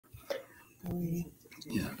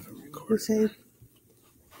Yeah, record.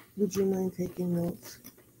 Would you mind taking notes?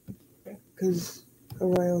 Because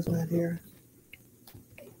Arroyo's not here.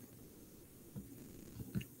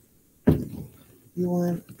 You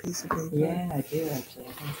want a piece of paper? Yeah, I do actually.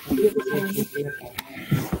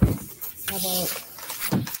 How about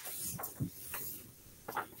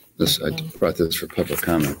this? I brought this for public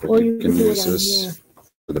comment, but or you can do use it on this here.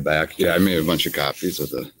 for the back. Yeah, I made a bunch of copies of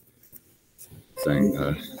the thing.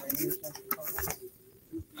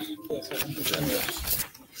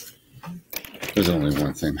 There's only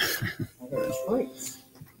one thing.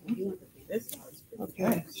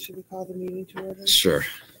 Okay, should we call the meeting to order? Sure.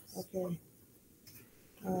 Okay.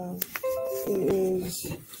 It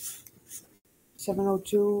is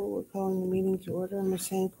 7:02. We're calling the meeting to order. Ms.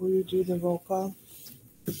 Hank, will you do the roll call?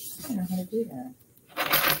 I don't know how to do that.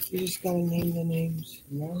 You just gotta name the names.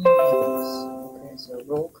 Names. Okay, so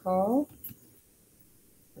roll call.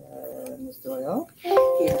 Ms. Doyle.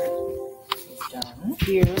 Here. Ms. Dunn.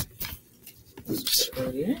 Here. Mr.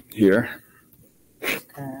 Brody. Here. Ms.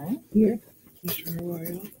 Kern. Here. Mr.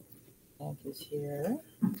 Arroyo. Hank is here.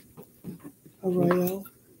 Arroyo.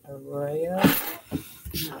 Arroyo.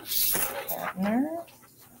 Partner.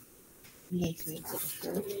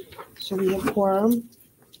 So we have quorum.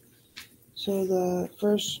 So the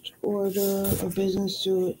first order of business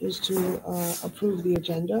is to approve the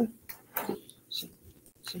agenda. So,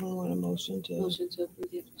 someone want a motion to approve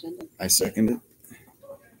the agenda? I second it.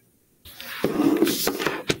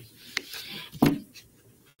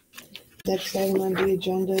 Next item on the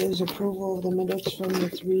agenda is approval of the minutes from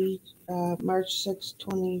the March 6,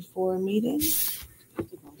 2024 meeting.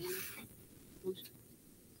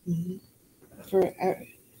 Mm-hmm. For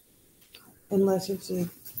unless it's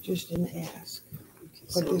just an ask.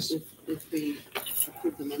 So But this, if we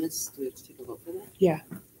approve the minutes, do we have to take a vote for that? yeah.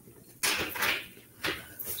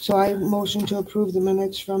 So I motion to approve the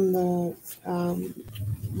minutes from the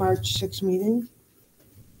March 6 meeting.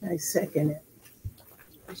 I second it.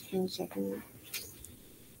 Second.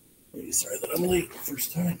 Really sorry that I'm late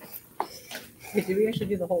first time. Hey, did we actually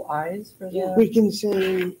do the whole ayes for the? Yeah. We can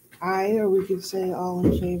say aye or we could say all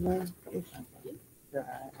in favor.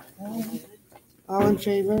 All in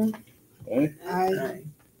favor? Aye.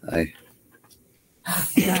 Aye.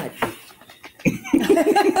 Aye. God.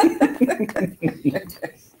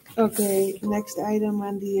 Okay, next item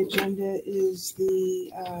on the agenda is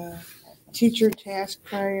the teacher task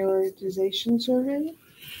prioritization survey.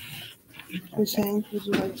 Ms. Hank, would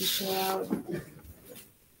you like to share out?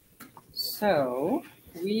 So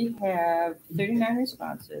we have 39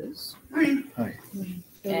 responses. Hi.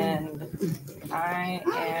 And I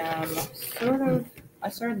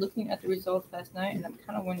started looking at the results last night and I'm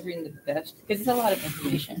kind of wondering the best, because it's a lot of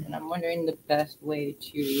information, and I'm wondering the best way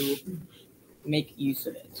to make use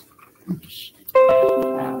of it.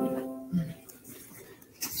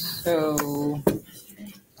 So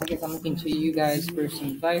I guess I'm looking to you guys for some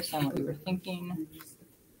advice on what you were thinking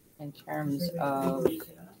in terms of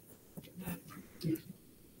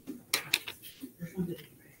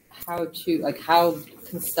how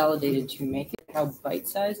consolidated to make it, how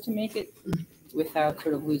bite-sized to make it without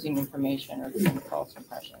sort of losing information or giving false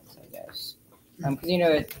impressions, I guess. Because,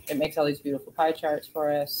 it makes all these beautiful pie charts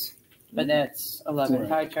for us, but that's 11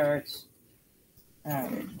 pie charts.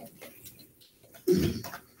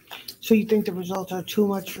 So you think the results are too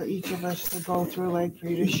much for each of us to go through, like for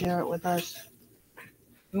you to share it with us?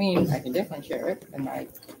 I mean, I can definitely share it, and I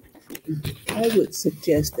would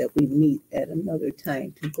suggest that we meet at another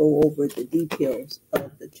time to go over the details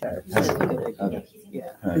of the chart.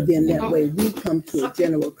 Yeah. And then that way we come to a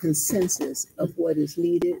general consensus of what is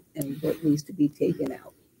needed and what needs to be taken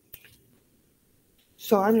out.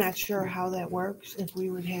 So I'm not sure how that works, if we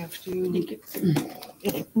would have to,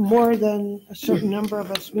 if more than a certain number of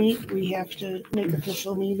us meet, we have to make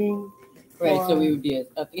official meeting. Right, or, so we would be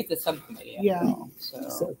it's a subcommittee. Yeah.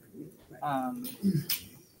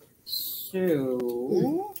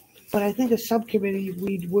 So, but I think a subcommittee,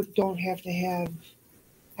 we don't have to have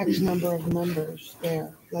X number of members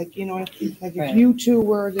there. Like, if you two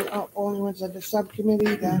were the only ones at the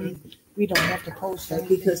subcommittee, then we don't have to post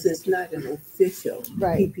anything. Because it's not an official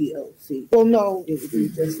PPLC. Well, no. It would be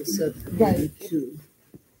just a subcommittee too.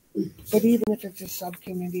 But even if it's a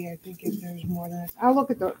subcommittee, I think if there's more than I'll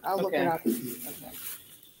look it up. Okay.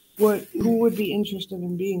 Who would be interested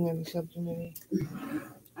in being in the subcommittee?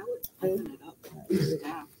 I would open it up to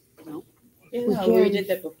staff. No? Yeah, we did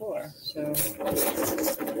that before. So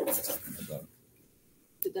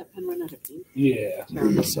Did that pen run out of ink? Yeah.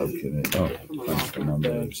 The subcommittee.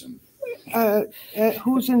 Numbers and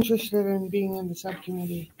Who's interested in being in the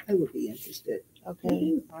subcommittee? I would be interested.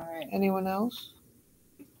 Okay, All right. anyone else?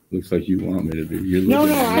 Looks like you want me to be. You're No,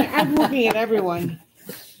 looking no, at me. I'm looking at everyone.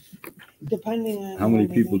 Depending on. How many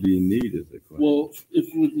when people they- do you need is the question? Well, if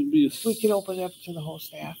it would be We could open it up to the whole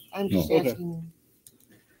staff. I'm just Oh, okay. asking.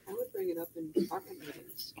 I would bring it up in department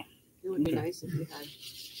meetings. It would be nice if we had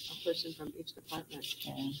a person from each department.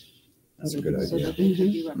 Yeah. That's a good So idea. that they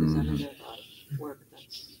could be representative of work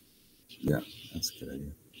that's. That's a good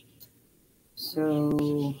idea.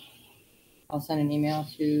 So I'll send an email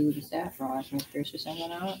to the staff, or I'll ask Ms. Pierce to send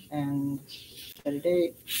one out and set a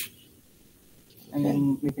date. And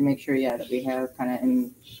then we can make sure, that we have kind of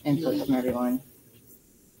input from everyone.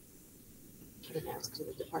 Put an ask to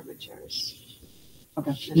the department chairs.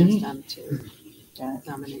 Okay. And ask them to Got it.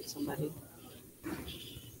 nominate somebody.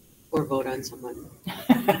 Or vote on someone,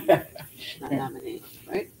 not nominate,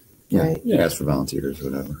 right? Yeah, Right. Yeah. ask for volunteers,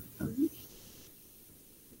 whatever.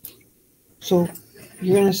 So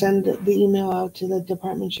you're gonna send the email out to the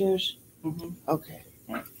department chairs? Mhm. Okay.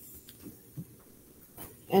 Yeah.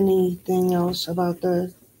 Anything else about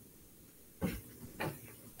the,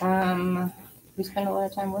 We spend a lot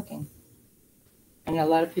of time working. And a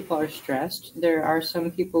lot of people are stressed. There are some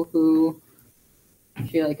people who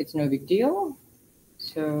feel like it's no big deal.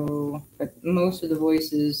 So, but most of the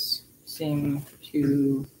voices seem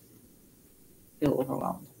to feel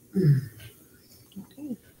overwhelmed.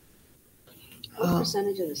 okay. What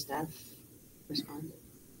percentage of the staff responded?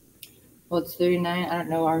 Well, it's 39. I don't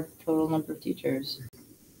know our total number of teachers.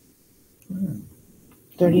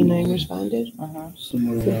 39 responded? Uh-huh.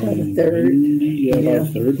 somewhere About a around third. 30, yeah, Yeah. about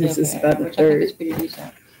a third. This is about a Which I think third. is pretty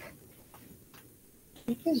decent.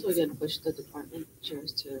 Okay. So we can push the department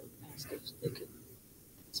chairs to ask if they could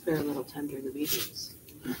spare a little time during the meetings.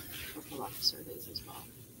 Or fill out the surveys as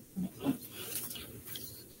well.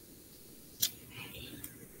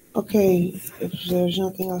 Okay, if there's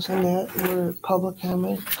nothing else on that, we're public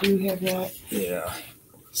comment. Do you have that? Yeah.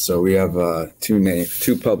 So we have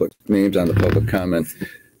two public names on the public comment.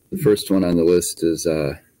 The first one on the list is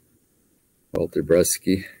Walter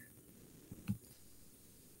Bresky.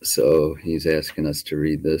 So he's asking us to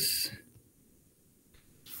read this.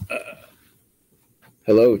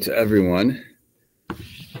 Hello to everyone.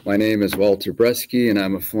 My name is Walter Bresky, and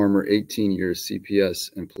I'm a former 18-year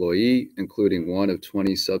CPS employee, including one of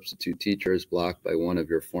 20 substitute teachers blocked by one of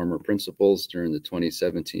your former principals during the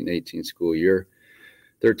 2017-18 school year.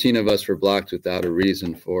 13 of us were blocked without a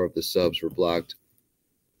reason. 4 of the subs were blocked,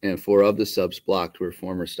 and 4 of the subs blocked were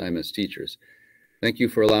former Steinmetz teachers. Thank you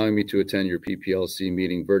for allowing me to attend your PPLC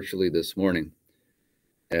meeting virtually this morning.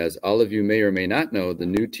 As all of you may or may not know, the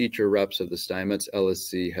new teacher reps of the Steinmetz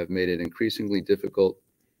LSC have made it increasingly difficult.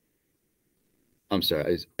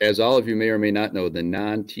 As all of you may or may not know, the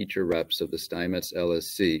non-teacher reps of the Steinmetz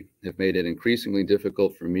LSC have made it increasingly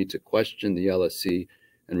difficult for me to question the LSC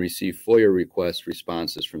and receive FOIA request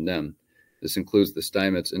responses from them. This includes the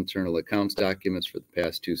Steinmetz internal accounts documents for the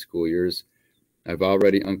past 2 school years. I've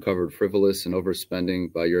already uncovered frivolous and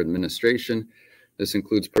overspending by your administration. This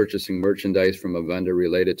includes purchasing merchandise from a vendor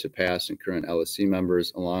related to past and current LSC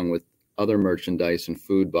members, along with other merchandise and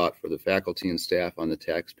food bought for the faculty and staff on the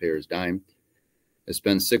taxpayer's dime. It's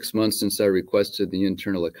been 6 months since I requested the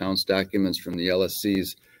internal accounts documents from the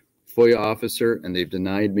LSC's FOIA officer, and they've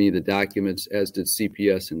denied me the documents, as did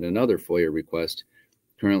CPS and another FOIA request.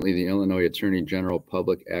 Currently, the Illinois Attorney General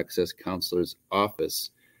Public Access Counselor's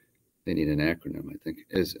Office, they need an acronym, I think,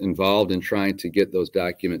 is involved in trying to get those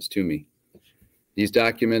documents to me. These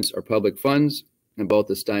documents are public funds, and both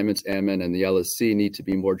the Steinmetz admin and the LSC need to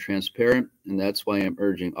be more transparent, and that's why I'm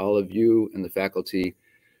urging all of you and the faculty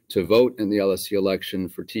to vote in the LSC election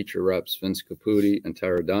for teacher reps Vince Caputi and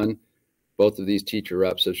Tara Dunn. Both of these teacher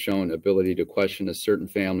reps have shown ability to question a certain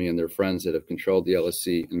family and their friends that have controlled the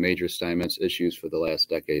LSC and major Steinmetz issues for the last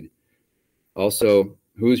decade. Also,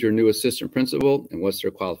 who's your new assistant principal and what's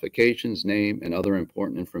their qualifications, name, and other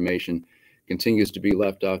important information continues to be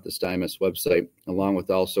left off the Steinmetz website, along with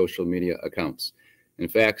all social media accounts. In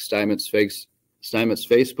fact, Steinmetz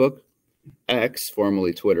Facebook, X,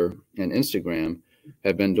 formerly Twitter, and Instagram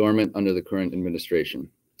have been dormant under the current administration.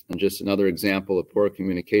 And just another example of poor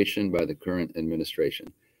communication by the current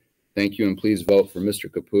administration. Thank you, and please vote for Mr.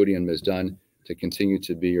 Caputi and Ms. Dunn to continue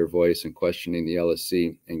to be your voice in questioning the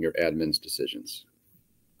LSC and your admin's decisions.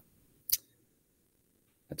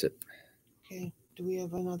 That's it. Okay, do we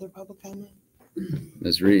have another public comment?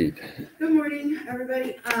 Ms. Reed. Good morning,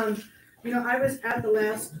 everybody. I was at the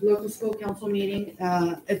last local school council meeting,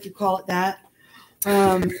 if you call it that.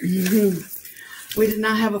 We did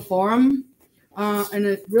not have a forum, and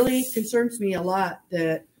it really concerns me a lot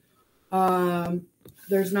that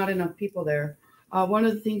there's not enough people there. One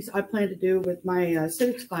of the things I plan to do with my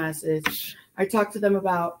civics class is I talk to them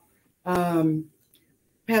about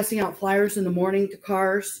passing out flyers in the morning to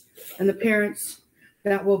cars and the parents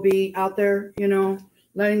that will be out there, you know,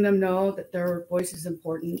 letting them know that their voice is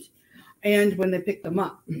important and when they pick them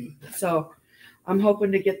up. So I'm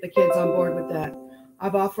hoping to get the kids on board with that.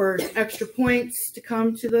 I've offered extra points to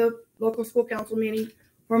come to the local school council meeting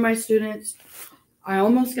for my students. I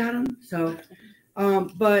almost got them. So,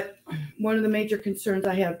 but one of the major concerns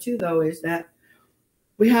I have too, though, is that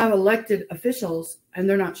we have elected officials and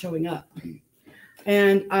they're not showing up.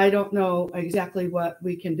 And I don't know exactly what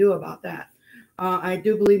we can do about that. I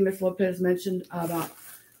do believe Ms. Lopez mentioned about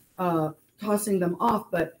tossing them off,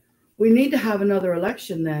 but we need to have another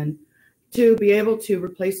election then to be able to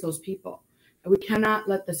replace those people. We cannot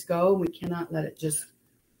let this go. We cannot let it just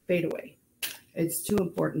fade away. It's too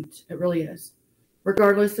important. It really is.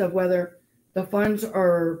 Regardless of whether the funds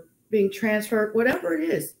are being transferred, whatever it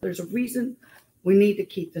is, there's a reason we need to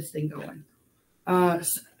keep this thing going.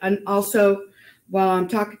 And also, while I'm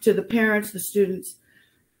talking to the parents, the students,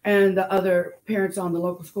 and the other parents on the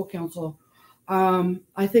local school council,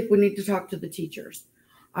 I think we need to talk to the teachers.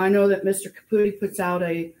 I know that Mr. Caputi puts out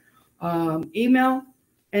a email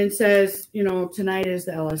and says, you know, tonight is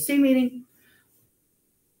the LSC meeting.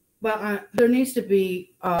 But there needs to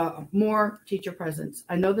be more teacher presence.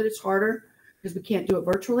 I know that it's harder because we can't do it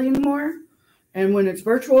virtually anymore. And when it's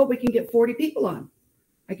virtual, we can get 40 people on.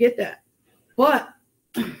 I get that. But,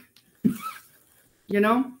 you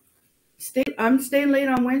know, I'm staying late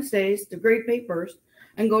on Wednesdays to grade papers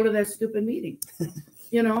and go to that stupid meeting,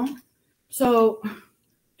 you know? So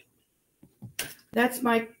that's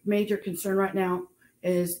my major concern right now,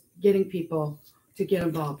 is getting people to get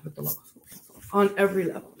involved with the local school council on every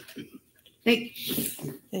level. Thank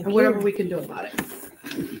you. And whatever we can do about it.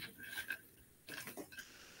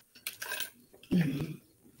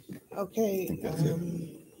 Okay,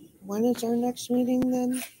 when is our next meeting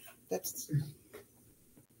then? That's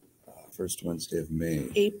First Wednesday of May.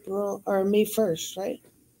 April, or May 1st, right?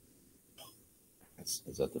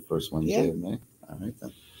 Is that the first Wednesday of May? All right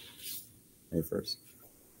then. May 1st.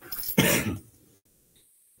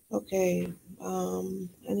 Okay,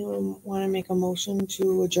 anyone want to make a motion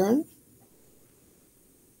to adjourn?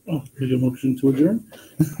 Oh, make a motion to adjourn?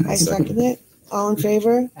 I second it. All in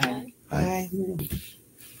favor? Aye. Aye.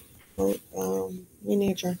 We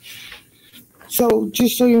need adjourn. So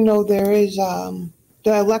just so you know, there is,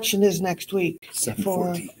 the election is next week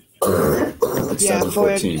for, yeah, for,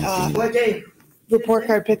 What day? report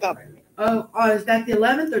card pickup. Oh, is that the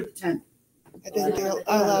 11th or the 10th? I think the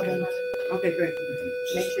 11th. Okay, great.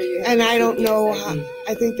 Make sure you have And your I don't know CPS how, ID.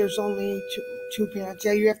 I think there's only two parents.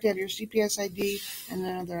 Yeah, you have to have your CPS ID and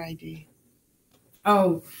another ID.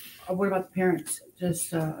 Oh, what about the parents?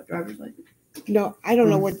 Just driver's license? No, I don't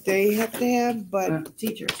know what they have to have, but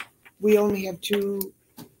Teachers. we only have 2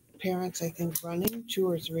 parents, I think, running, 2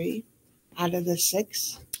 or 3 out of the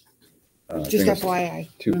 6. I Just think it's FYI.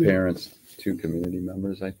 2 parents, 2 community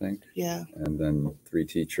members, I think, Yeah. and then 3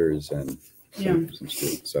 teachers and some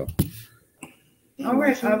students. So All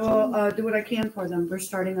right, I will do what I can for them. We're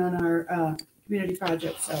starting on our community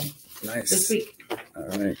project, so this nice. week. All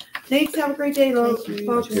right. Thanks, have a great day, folks. Thank you.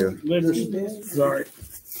 folks. Thank you. Later. Sorry.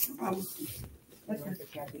 That's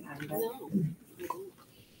good. No.